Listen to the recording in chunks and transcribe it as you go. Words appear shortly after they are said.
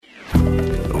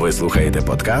Ви слухаєте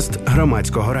подкаст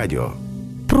Громадського радіо.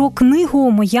 Про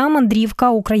книгу «Моя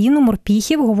мандрівка. У країну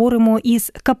морпіхів» говоримо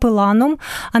із капеланом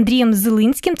Андрієм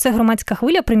Зелінським. Це «Громадська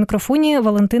хвиля», при мікрофоні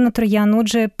Валентина Троян.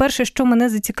 Отже, перше, що мене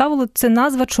зацікавило, це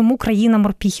назва «Чому країна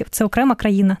морпіхів?» Це окрема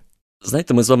країна.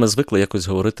 Знаєте, ми з вами звикли якось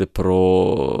говорити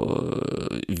про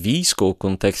військо у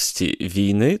контексті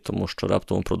війни, тому що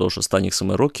раптом упродовж останніх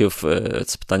 7 років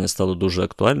це питання стало дуже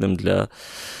актуальним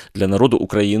для народу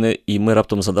України, і ми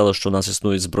раптом згадали, що у нас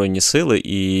існують Збройні сили,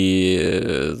 і,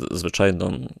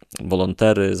 звичайно,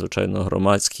 волонтери, звичайно,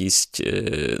 громадськість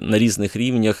на різних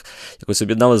рівнях якось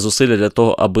об'єднали зусилля для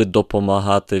того, аби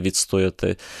допомагати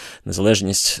відстояти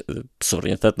незалежність,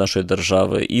 суверенітет нашої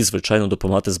держави і, звичайно,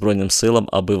 допомагати Збройним силам,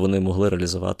 аби вони могли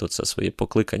реалізувати це своє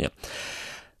покликання.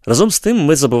 Разом з тим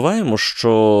ми забуваємо,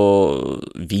 що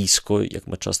військо, як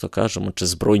ми часто кажемо, чи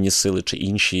Збройні сили, чи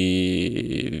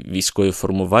інші військові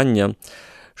формування,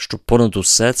 що понад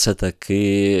усе це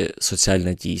таки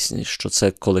соціальна дійсність, що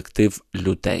це колектив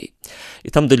людей. І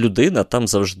там, де людина, там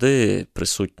завжди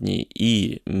присутні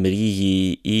і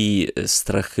мрії, і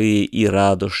страхи, і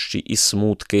радощі, і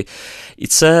смутки. І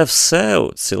це все,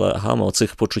 ціла гама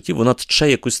оцих почуттів, вона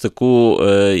тче якусь таку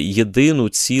єдину,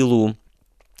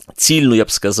 цільну, я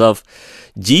б сказав,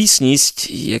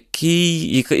 дійсність,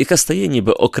 яка стає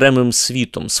ніби окремим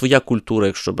світом, своя культура,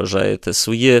 якщо бажаєте,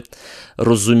 своє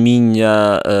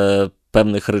розуміння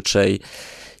певних речей.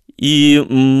 І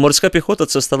морська піхота –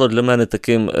 це стало для мене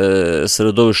таким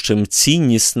середовищем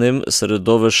ціннісним,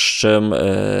 середовищем,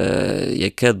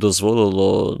 яке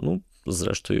дозволило,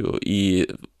 зрештою, і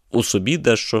у собі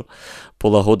дещо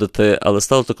полагодити, але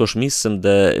стало також місцем,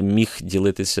 де міг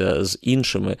ділитися з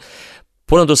іншими.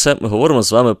 Понад усе ми говоримо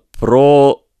з вами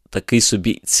про такий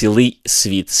собі цілий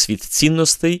світ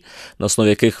цінностей, на основі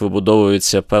яких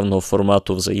вибудовуються певного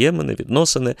формату взаємини,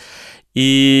 відносини.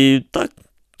 І так,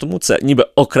 тому це ніби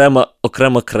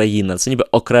окрема країна, це ніби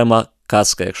окрема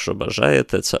казка, якщо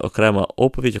бажаєте, це окрема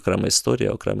оповідь, окрема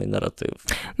історія, окремий наратив.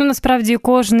 Насправді,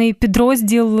 кожний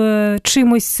підрозділ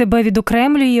чимось себе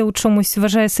відокремлює, у чомусь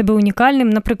вважає себе унікальним.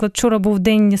 Наприклад, вчора був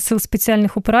День сил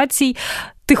спеціальних операцій.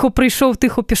 Тихо прийшов,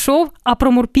 тихо пішов. А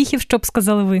про морпіхів що б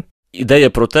сказали ви? Ідея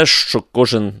про те, що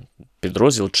кожен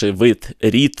підрозділ чи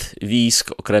рід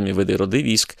військ, окремі види роди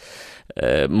військ,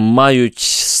 мають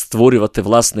створювати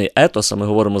власний етос, а ми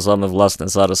говоримо з вами, власне,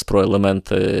 зараз про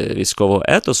елементи військового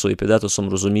етосу, і під етосом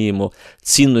розуміємо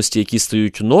цінності, які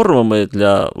стають нормами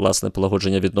для, власне,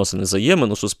 полагодження відносин і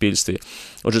взаємин у суспільстві.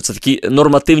 Отже, це такі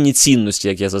нормативні цінності,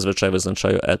 як я зазвичай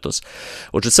визначаю етос.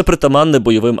 Отже, це притаманне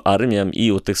бойовим арміям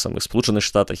і у тих самих Сполучених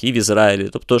Штатах, і в Ізраїлі.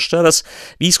 Тобто, ще раз,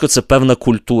 військо – це певна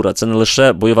культура, це не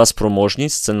лише бойова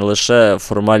спроможність, це не лише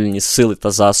формальні сили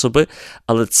та засоби,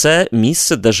 але це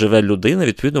місце, де живе людина,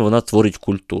 відповідно, вона творить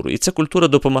культуру. І ця культура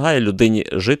допомагає людині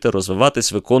жити,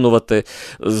 розвиватись, виконувати,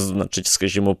 значить,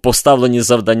 скажімо, поставлені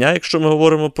завдання, якщо ми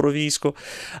говоримо про військо,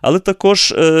 але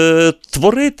також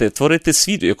творити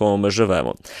світ, у якому ми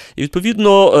живемо. І,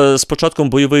 відповідно, з початком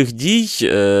бойових дій,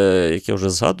 як я вже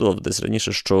згадував десь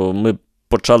раніше, що ми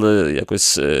почали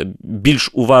якось більш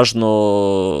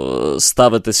уважно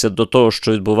ставитися до того,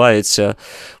 що відбувається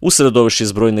у середовищі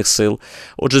Збройних сил.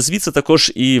 Отже, звідси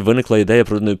також і виникла ідея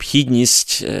про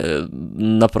необхідність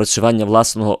напрацювання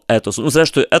власного етосу.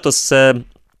 Зрештою, етос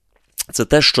 – це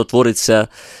те, що твориться.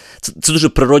 Це дуже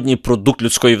природній продукт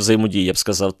людської взаємодії, я б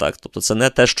сказав так. Тобто це не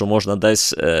те, що можна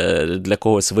десь для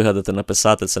когось вигадати,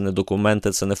 написати, це не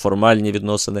документи, це не формальні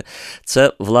відносини.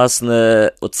 Це,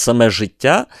 власне, от саме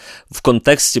життя в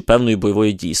контексті певної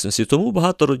бойової дійсності. Тому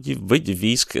багато видів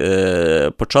військ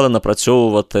почали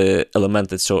напрацьовувати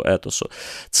елементи цього етосу.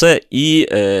 Це і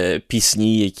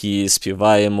пісні, які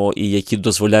співаємо, і які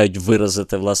дозволяють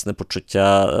виразити, власне,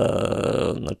 почуття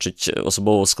значить,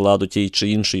 особового складу тієї чи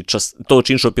іншої, того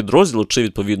чи іншого підрозділу, чи,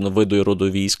 відповідно, виду і роду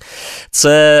військ.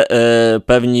 Це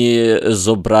певні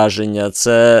зображення,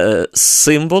 це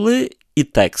символи і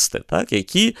тексти, так,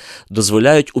 які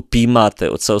дозволяють упіймати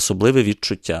оце особливе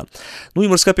відчуття. І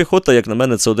морська піхота, як на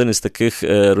мене, це один із таких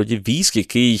родів військ,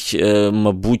 який,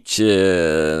 мабуть,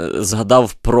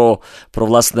 згадав про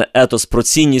власне етос, про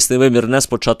ціннісний вимір не з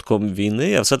початком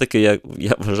війни, а все-таки я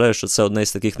вважаю, що це одне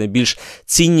із таких найбільш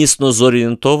ціннісно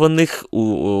зорієнтованих у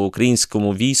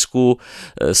українському війську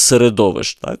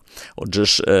середовищ. Так? Отже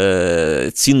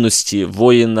ж, цінності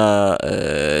воїна,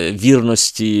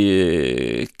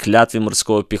 вірності, клятві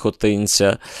морського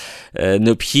піхотинця,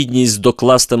 необхідність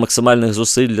докласти максимальних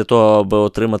зусиль для того, аби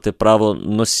отримати право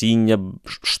носіння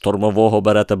штурмового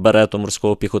берету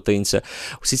морського піхотинця.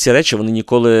 Усі ці речі, вони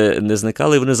ніколи не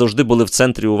зникали, і вони завжди були в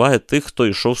центрі уваги тих, хто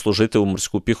йшов служити у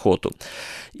морську піхоту.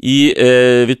 І,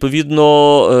 відповідно,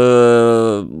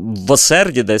 в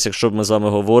осерді десь, якщо ми з вами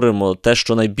говоримо, те,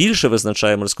 що найбільше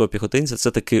визначає морського піхотинця,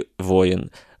 це таки воїн.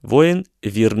 Воїн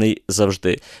вірний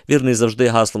завжди. Вірний завжди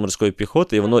гасло морської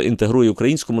піхоти, і воно інтегрує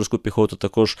українську морську піхоту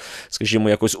також, скажімо,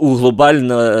 якось у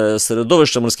глобальне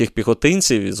середовище морських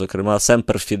піхотинців, зокрема,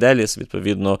 Семпер Фіделіс,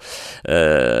 відповідно,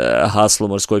 гасло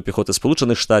морської піхоти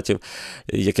Сполучених Штатів,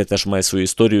 яке теж має свою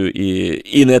історію,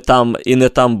 і не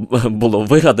там було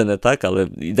вигадане, так, але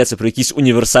йдеться про якісь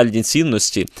універсальні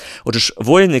цінності. Отже ж,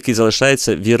 воїн, який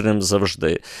залишається вірним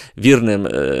завжди. Вірним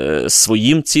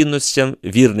своїм цінностям,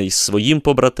 вірний своїм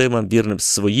побратимам, вірним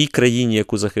своїй країні,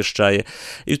 яку захищає.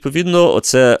 І, відповідно,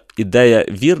 оця ідея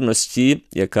вірності,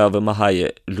 яка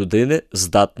вимагає людини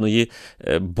здатної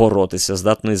боротися,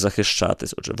 здатної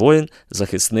захищатись. Отже, воїн,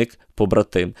 захисник,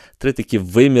 побратим. Три такі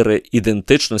виміри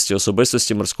ідентичності,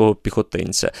 особистості морського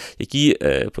піхотинця, які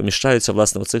поміщаються,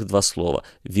 власне, в цих два слова.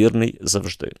 Вірний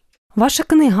завжди. Ваша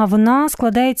книга, вона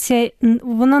складається,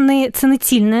 це не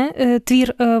цільне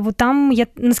твір, там, я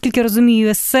наскільки розумію,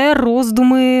 есе,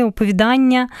 роздуми,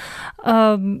 оповідання.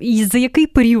 І за який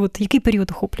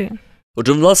період охоплює?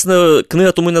 Отже, власне,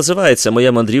 книга тому і називається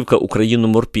 «Моя мандрівка у країну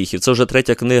морпіхів». Це вже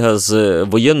третя книга з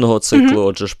воєнного циклу.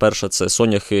 Отже ж, перша – це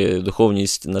 «Соняхи.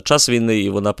 Духовність на час війни», і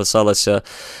вона писалася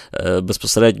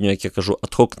безпосередньо, як я кажу,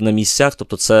 ад-хок на місцях,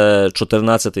 тобто це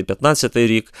 14-15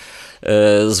 рік.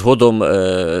 Згодом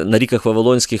 «На ріках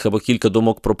Вавилонських» або «Кілька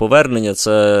думок про повернення» –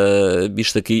 це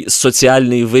більш такий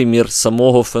соціальний вимір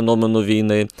самого феномену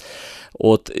війни.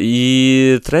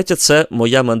 І третя – це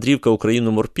 «Моя мандрівка у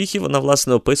країну морпіхів». Вона,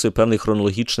 власне, описує певний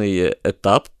хронологічний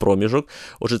етап, проміжок.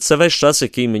 Отже, це весь час,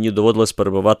 який мені доводилось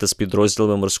перебувати з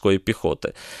підрозділами морської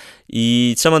піхоти.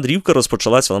 І ця мандрівка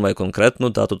розпочалася, вона має конкретну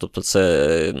дату, тобто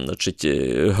це,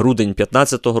 грудень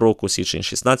 15-го року, січень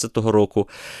 16-го року.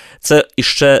 Це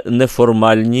іще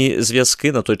неформальні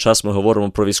зв'язки. На той час ми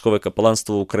говоримо про військове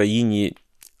капеланство в Україні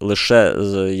лише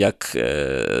як,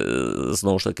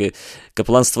 знову ж таки,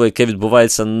 капеланство, яке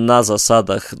відбувається на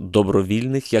засадах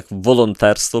добровільних, як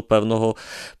волонтерство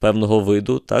певного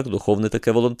виду, так, духовне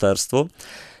таке волонтерство.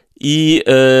 І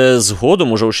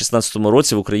згодом, уже у 16-му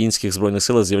році, в українських Збройних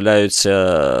силах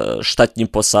з'являються штатні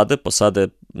посади,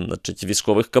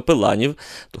 військових капеланів,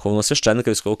 духовного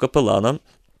священника, військового капелана.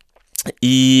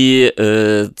 І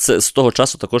це з того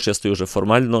часу також я стою вже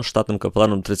формально штатним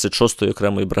капеланом 36-ї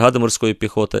окремої бригади морської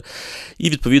піхоти. І,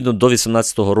 відповідно, до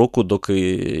 18-го року, доки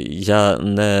я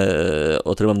не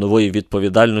отримав нової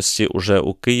відповідальності уже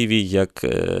у Києві, як,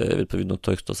 відповідно,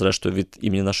 той, хто, зрештою, від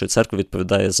імені нашої церкви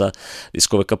відповідає за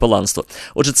військове капеланство.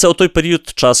 Отже, це отой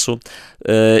період часу.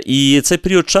 І цей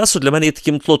період часу для мене є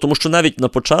таким тло, тому що навіть на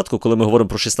початку, коли ми говоримо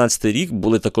про 16-й рік,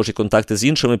 були також і контакти з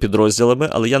іншими підрозділами,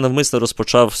 але я навмисно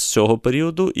розпочав з цього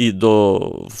періоду і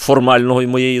до формальної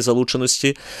моєї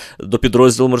залученості до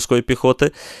підрозділу морської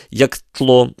піхоти, як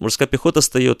тло. Морська піхота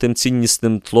стає тим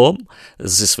ціннісним тлом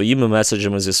зі своїми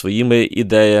меседжами, зі своїми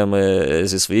ідеями,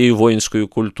 зі своєю воїнською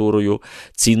культурою,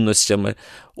 цінностями.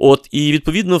 І,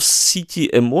 відповідно, всі ті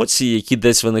емоції, які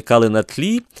десь виникали на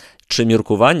тлі, чи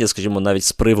міркування, скажімо, навіть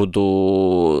з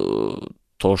приводу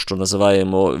того, що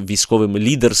називаємо військовим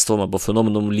лідерством або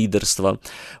феноменом лідерства.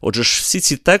 Отже ж, всі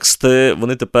ці тексти,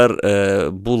 вони тепер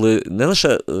були не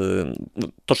лише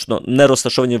точно не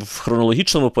розташовані в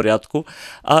хронологічному порядку,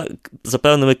 а за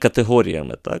певними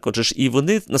категоріями. Так? Отже ж, і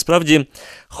вони, насправді,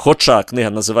 хоча книга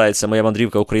називається «Моя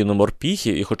мандрівка у країну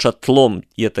морпіхів», і хоча тлом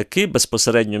є такий,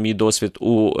 безпосередньо мій досвід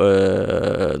у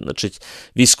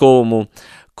військовому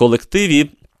колективі,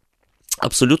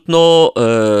 абсолютно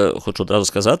хочу одразу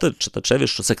сказати читачеві,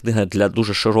 що це книга для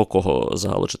дуже широкого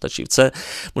загалу читачів. Це,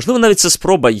 можливо, навіть це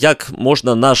спроба, як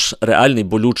можна наш реальний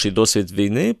болючий досвід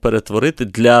війни перетворити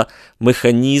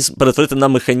на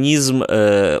механізм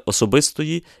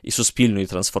особистої і суспільної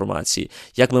трансформації.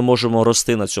 Як ми можемо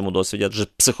рости на цьому досвіді? Адже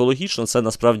психологічно це,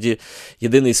 насправді,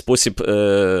 єдиний спосіб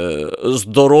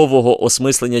здорового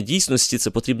осмислення дійсності. Це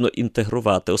потрібно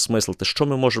інтегрувати, осмислити, що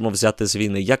ми можемо взяти з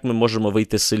війни, як ми можемо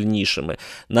вийти сильнішими,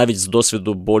 навіть з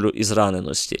досвіду болю і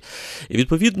зраненості. І,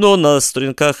 відповідно, на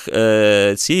сторінках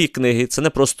цієї книги це не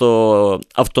просто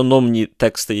автономні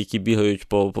тексти, які бігають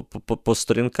по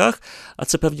сторінках, а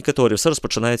це певні категорії. Все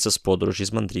розпочинається з подорожі,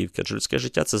 з мандрівки. Адже людське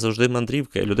життя – це завжди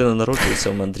мандрівка. І людина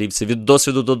народжується в мандрівці. Від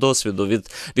досвіду до досвіду,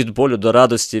 від болю до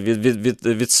радості,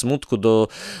 від смутку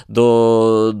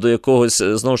до якогось,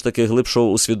 знову ж таки,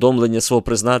 глибшого усвідомлення свого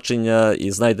призначення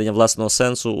і знайдення власного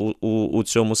сенсу у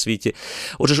цьому світі.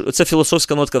 Отже, ця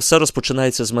філософська нотка, все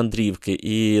розпочинається з мандрівки.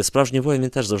 І справжній воїн, він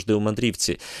теж завжди у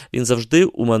мандрівці. Він завжди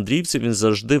у мандрівці, він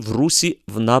завжди в русі,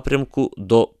 в напрямку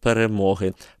до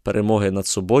перемоги. перемоги над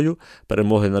собою,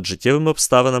 перемоги над життєвими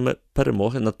обставинами,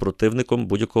 перемоги над противником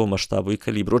будь-якого масштабу і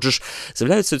калібру. Отже ж,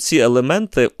 з'являються ці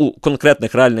елементи у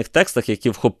конкретних реальних текстах, які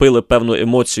вхопили певну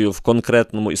емоцію в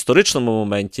конкретному історичному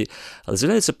моменті, але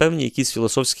з'являються певні якісь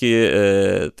філософські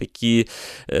такі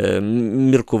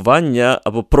міркування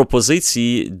або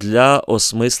пропозиції для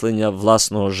осмислення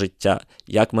власного життя,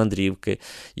 як мандрівки,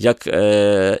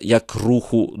 як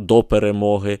руху до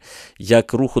перемоги,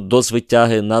 як руху до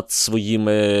звитяги над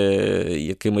своїми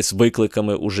якимись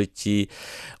викликами у житті.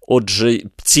 Отже,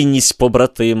 цінність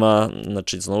побратима,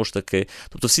 значить, знову ж таки.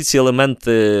 Тобто всі ці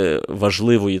елементи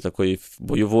важливої такої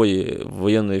бойової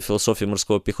воєнної філософії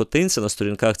морського піхотинця на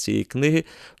сторінках цієї книги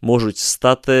можуть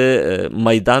стати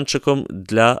майданчиком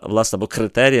для, власне, або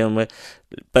критеріями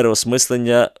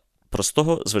переосмислення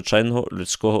простого, звичайного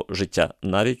людського життя,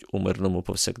 навіть у мирному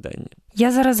повсякденні.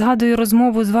 Я зараз згадую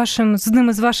розмову з одним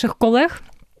із ваших колег,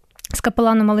 з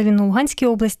капеланом, але він у Луганській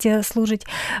області служить.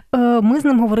 Ми з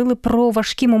ним говорили про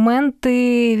важкі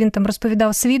моменти, він там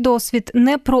розповідав свій досвід,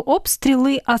 не про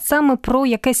обстріли, а саме про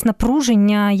якесь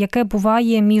напруження, яке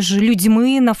буває між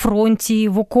людьми на фронті,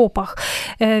 в окопах.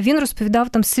 Він розповідав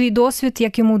там свій досвід,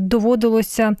 як йому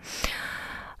доводилося,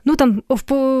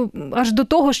 аж до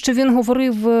того, що він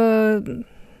говорив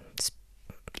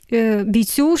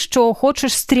бійцю, що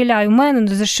хочеш, стріляй у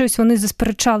мене, за щось вони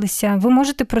засперечалися. Ви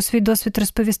можете про свій досвід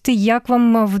розповісти,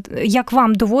 як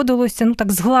вам доводилося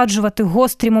згладжувати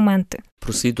гострі моменти?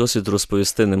 Про свій досвід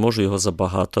розповісти не можу, його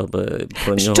забагато, аби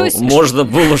про нього можна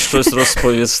було щось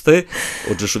розповісти.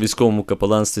 Отже, ж у військовому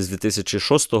капеланстві з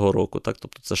 2006 року, так,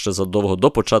 тобто це ще задовго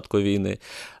до початку війни,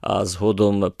 а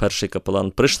згодом перший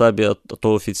капелан при штабі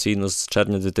АТО офіційно з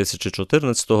червня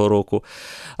 2014 року,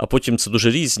 а потім це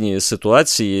дуже різні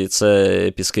ситуації,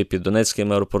 це Піски під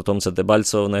Донецьким аеропортом, це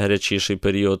Дебальцево в найгарячіший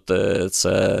період,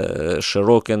 це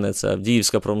Широкине, це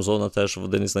Авдіївська промзона теж в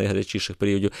один із найгарячіших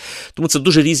періодів. Тому це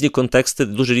дуже різні контексти,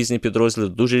 дуже різні підрозділи,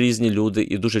 дуже різні люди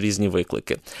і дуже різні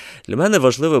виклики. Для мене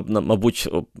важливо, мабуть,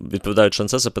 відповідаючи на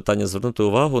це запитання, звернути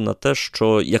увагу на те,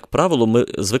 що, як правило, ми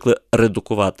звикли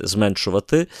редукувати,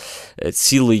 зменшувати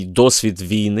цілий досвід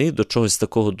війни до чогось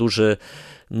такого дуже...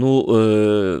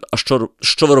 а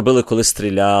що ви робили, коли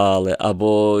стріляли?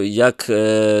 Або як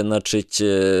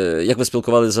ви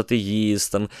спілкувалися з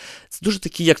атеїстом? Це дуже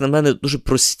такі, як на мене, дуже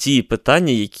прості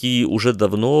питання, які уже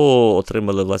давно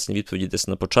отримали власні відповіді десь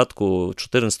на початку, у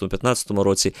 2014-2015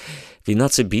 році. Війна –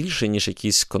 це більше, ніж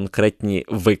якісь конкретні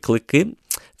виклики.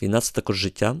 Війна – це також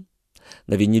життя.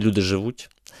 На війні люди живуть.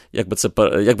 Як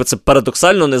би це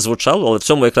парадоксально не звучало, але в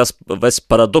цьому якраз весь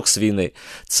парадокс війни.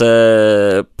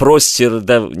 Це простір,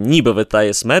 де ніби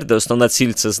витає смерть, де основна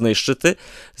ціль – це знищити.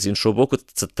 З іншого боку,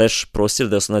 це теж простір,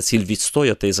 де основна ціль –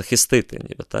 відстояти і захистити.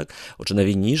 Ніби, так? Отже, на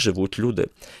війні живуть люди.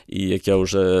 І як я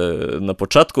вже на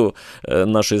початку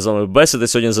нашої з вами бесіди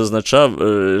сьогодні зазначав,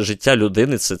 життя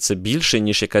людини – це більше,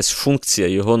 ніж якась функція.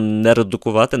 Його не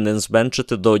редукувати, не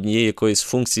зменшити до однієї якоїсь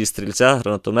функції стрільця,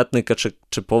 гранатометника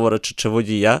чи повара, чи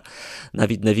водія.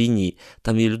 Навіть на війні.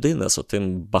 Там є людина з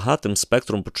отим багатим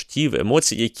спектром почуттів,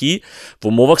 емоцій, які в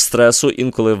умовах стресу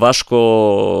інколи важко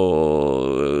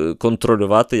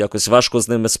контролювати, якось важко з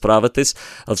ними справитись.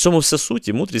 Але в цьому вся суть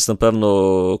і мудрість,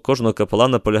 напевно, кожного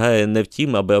капелана полягає не в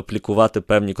тім, аби аплікувати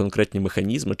певні конкретні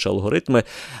механізми чи алгоритми,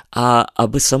 а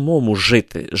аби самому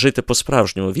жити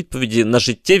по-справжньому. Відповіді на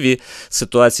життєві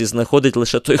ситуації знаходить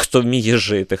лише той, хто вміє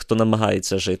жити, хто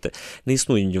намагається жити. Не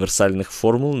існує універсальних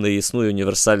формул, не існує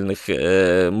універсальних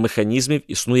механізмів,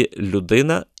 існує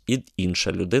людина і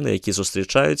інша людина, які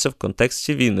зустрічаються в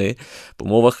контексті війни, в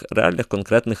умовах реальних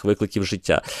конкретних викликів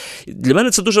життя. Для мене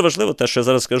це дуже важливо, те, що я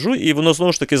зараз скажу, і воно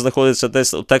знову ж таки знаходиться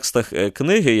десь у текстах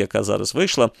книги, яка зараз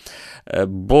вийшла,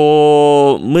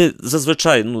 бо ми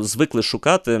зазвичай звикли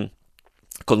шукати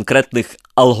конкретних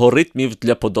алгоритмів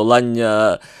для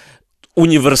подолання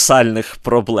універсальних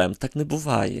проблем. Так не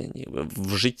буває.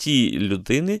 В житті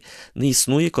людини не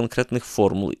існує конкретних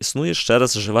формул. Існує, ще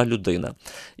раз, жива людина.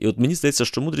 І от мені здається,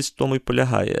 що мудрість в тому і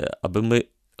полягає, аби ми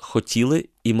хотіли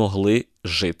і могли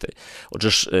жити. Отже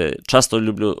ж, часто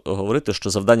люблю говорити, що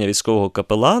завдання військового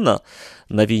капелана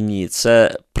на війні –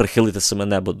 це прихилити саме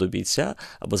небо до бійця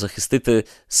або захистити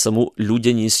саму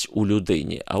людяність у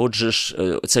людині. А отже ж,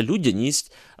 ця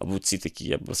людяність, або ці такі,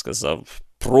 я б сказав,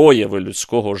 прояви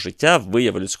людського життя,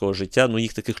 вияви людського життя,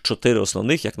 їх таких 4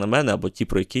 основних, як на мене, або ті,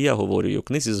 про які я говорю, і у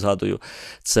книзі згадую,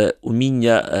 це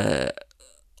уміння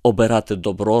обирати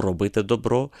добро, робити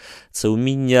добро, це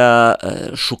уміння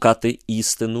шукати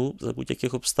істину за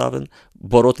будь-яких обставин,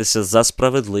 боротися за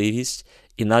справедливість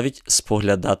і навіть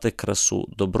споглядати красу.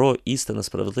 Добро, істина,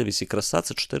 справедливість і краса –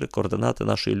 це 4 координати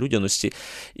нашої людяності.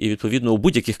 І, відповідно, у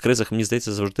будь-яких кризах, мені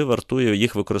здається, завжди вартує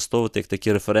їх використовувати як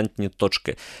такі референтні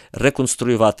точки.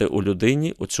 Реконструювати у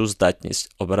людині оцю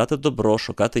здатність. Обирати добро,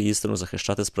 шукати істину,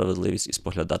 захищати справедливість і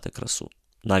споглядати красу.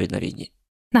 Навіть на війні.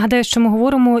 Нагадаю, що ми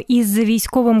говоримо із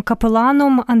військовим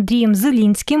капеланом Андрієм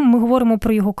Зелінським. Ми говоримо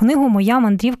про його книгу «Моя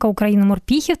мандрівка. Країну,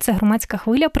 морпіхів». Це громадська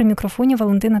хвиля, при мікрофоні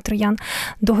Валентина Троян.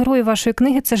 До героїв вашої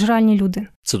книги це ж реальні люди.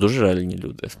 Це дуже реальні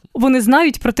люди. Вони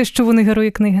знають про те, що вони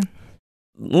герої книги?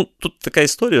 Тут така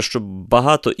історія, що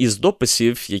багато із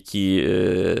дописів, які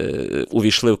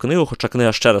увійшли в книгу, хоча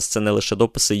книга, ще раз, це не лише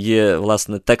дописи, є,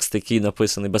 власне, текст, який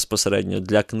написаний безпосередньо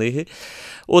для книги.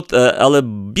 Але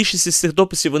більшість із цих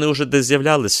дописів, вони вже десь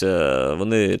з'являлися,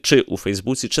 вони чи у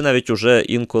Фейсбуці, чи навіть уже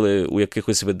інколи у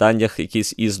якихось виданнях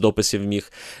якийсь із дописів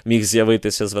міг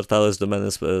з'явитися, звертались до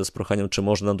мене з проханням, чи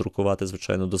можна надрукувати,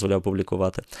 звичайно, дозволяв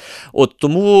публікувати.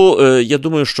 Тому я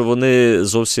думаю, що вони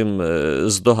зовсім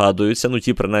здогадуються,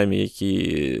 ті, принаймні,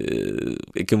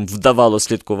 яким вдавало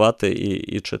слідкувати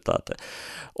і читати.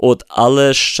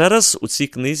 Але ще раз, у цій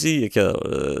книзі, як я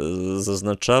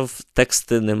зазначав,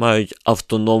 тексти не мають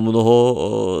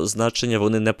автономного значення,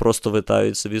 вони не просто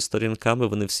витають собі сторінками,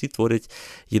 вони всі творять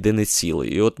єдине ціле.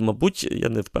 І мабуть, я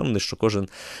не впевнений, що кожен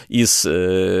із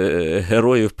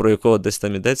героїв, про якого десь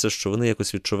там йдеться, що вони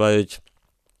якось відчувають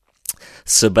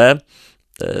себе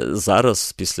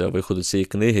зараз, після виходу цієї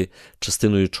книги,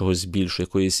 частиною чогось більшого,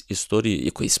 якоїсь історії,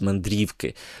 якоїсь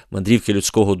мандрівки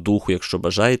людського духу, якщо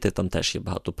бажаєте. Там теж є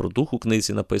багато про дух у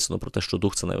книзі написано, про те, що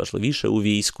дух – це найважливіше у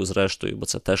війську, зрештою, бо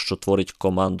це те, що творить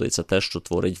команду, і це те, що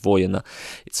творить воїна.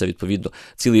 І це, відповідно,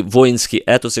 цілий воїнський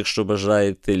етос, якщо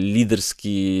бажаєте,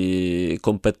 лідерські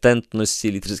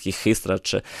компетентності, лідерські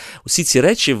хистрачі. Усі ці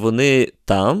речі, вони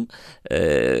там,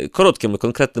 короткими,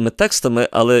 конкретними текстами,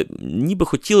 але ніби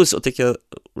хотілося, як я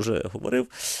вже говорив,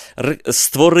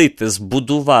 створити,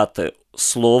 збудувати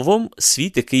словом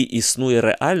світ, який існує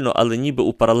реально, але ніби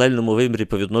у паралельному вимірі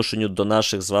по відношенню до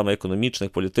наших з вами економічних,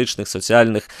 політичних,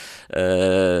 соціальних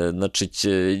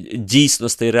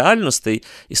дійсностей, реальностей,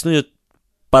 існує в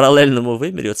паралельному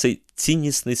вимірі оцей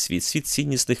ціннісний світ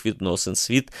ціннісних відносин,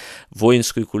 світ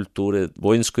воїнської культури,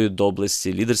 воїнської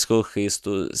доблесті, лідерського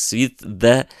хисту, світ,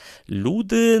 де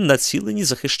люди націлені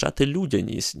захищати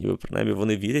людяність, ніби принаймні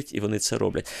вони вірять і вони це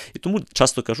роблять. І тому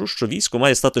часто кажу, що військо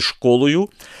має стати школою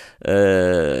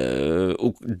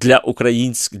для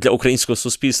українського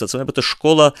суспільства. Це має бути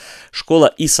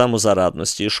школа і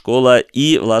самозарадності, школа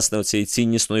і, власне, оцієї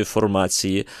ціннісної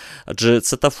формації. Адже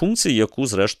це та функція, яку,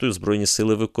 зрештою, Збройні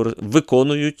сили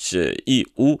виконують і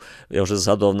я вже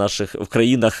згадував, в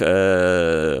країнах,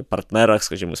 партнерах,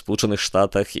 скажімо, Сполучених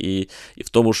Штатах і в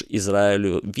тому ж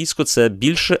Ізраїлю. Військо – це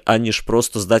більше, аніж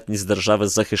просто здатність держави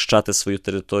захищати свою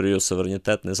територію,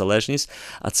 суверенітет, незалежність,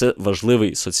 а це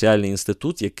важливий соціальний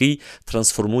інститут, який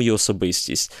трансформує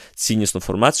особистість. Ціннісну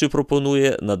формацію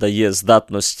пропонує, надає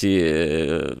здатності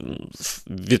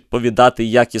відповідати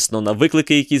якісно на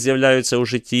виклики, які з'являються у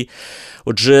житті.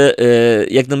 Отже,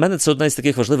 як на мене, це одна із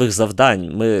таких важливих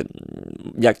завдань.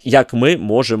 Як ми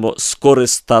можемо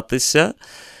скористатися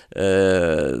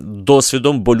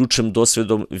болючим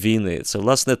досвідом війни. Це,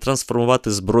 власне,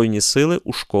 трансформувати Збройні сили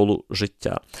у школу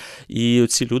життя. І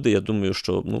ці люди, я думаю,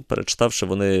 що, перечитавши,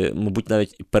 вони, мабуть,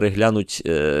 навіть переглянуть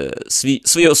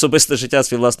своє особисте життя,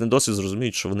 свій власний досвід,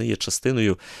 зрозуміють, що вони є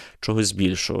частиною чогось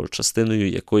більшого,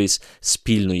 частиною якоїсь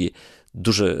спільної,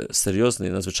 дуже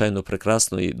серйозної, надзвичайно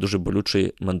прекрасної, дуже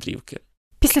болючої мандрівки.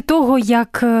 Після того,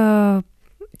 як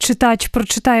читач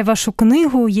прочитає вашу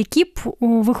книгу, які б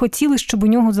ви хотіли, щоб у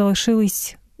нього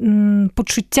залишились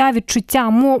почуття, відчуття,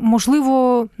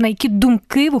 можливо, на які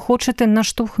думки ви хочете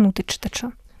наштовхнути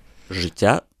читача?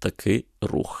 Життя – такий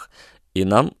рух. І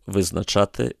нам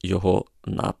визначати його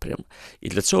напрям. І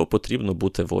для цього потрібно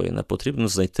бути воїна. Потрібно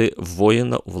знайти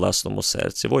воїна у власному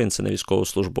серці. Воїн – це не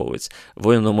військовослужбовець.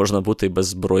 Воїном можна бути і без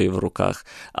зброї в руках.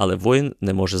 Але воїн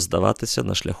не може здаватися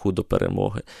на шляху до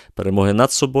перемоги. Перемоги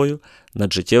над собою,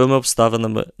 над життєвими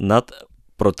обставинами, над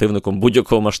противником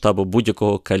будь-якого масштабу,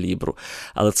 будь-якого калібру.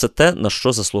 Але це те, на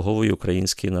що заслуговує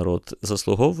український народ.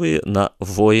 Заслуговує на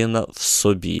воїна в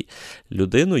собі.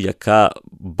 Людину, яка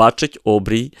бачить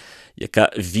обрій,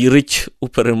 яка вірить у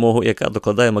перемогу, яка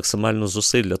докладає максимально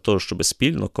зусиль для того, щоб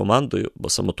спільно, командою, бо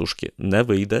самотужки не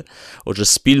вийде, отже,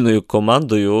 спільною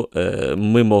командою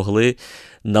ми могли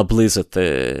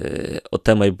наблизити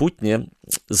оте майбутнє,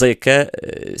 за яке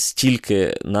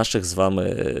стільки наших з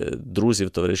вами друзів,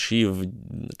 товаришів,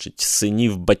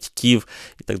 синів, батьків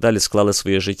і так далі склали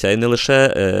своє життя. І не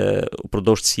лише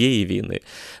упродовж цієї війни.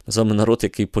 Ми з вами народ,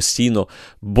 який постійно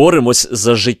боремось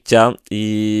за життя.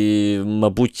 І,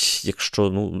 мабуть, якщо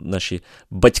наші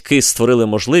батьки створили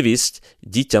можливість,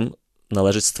 дітям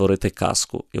належить створити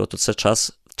казку. І от це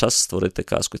час створити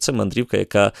казку. Це мандрівка,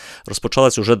 яка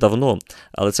розпочалась уже давно,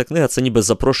 але ця книга – це ніби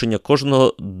запрошення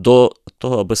кожного до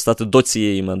того, аби стати до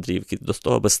цієї мандрівки, до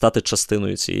того, аби стати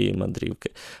частиною цієї мандрівки.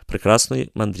 Прекрасної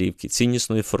мандрівки,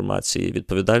 ціннісної формації,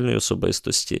 відповідальної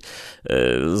особистості,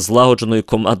 злагодженої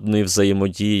командної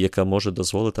взаємодії, яка може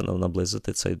дозволити нам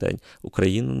наблизити цей день.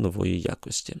 Україну нової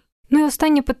якості. І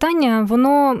останнє питання,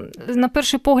 воно, на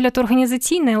перший погляд,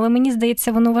 організаційне, але мені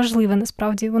здається, воно важливе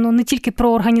насправді. Воно не тільки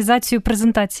про організацію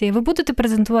презентації. Ви будете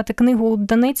презентувати книгу у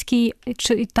Донецькій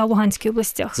та Луганській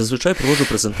областях? Зазвичай проводжу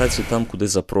презентації там, куди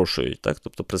запрошують. Так?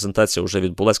 Тобто презентація вже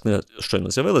відбулась, книга щойно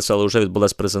з'явилася, але вже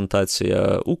відбулась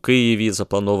презентація у Києві,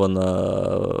 запланована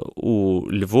у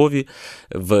Львові,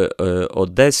 в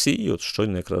Одесі. І от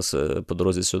щойно якраз по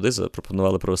дорозі сюди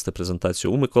запропонували провести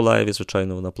презентацію у Миколаєві,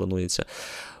 звичайно, вона планується.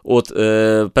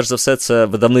 Перш за все, це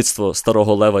видавництво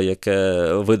Старого Лева,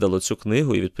 яке видало цю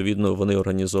книгу, і, відповідно, вони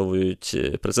організовують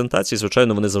презентації.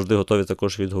 Звичайно, вони завжди готові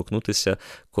також відгукнутися,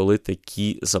 коли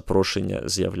такі запрошення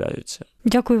з'являються.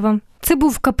 Дякую вам. Це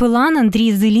був капелан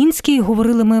Андрій Зелінський.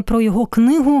 Говорили ми про його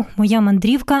книгу «Моя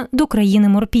мандрівка до країни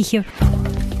морпіхів».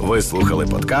 Ви слухали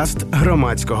подкаст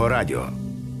Громадського радіо.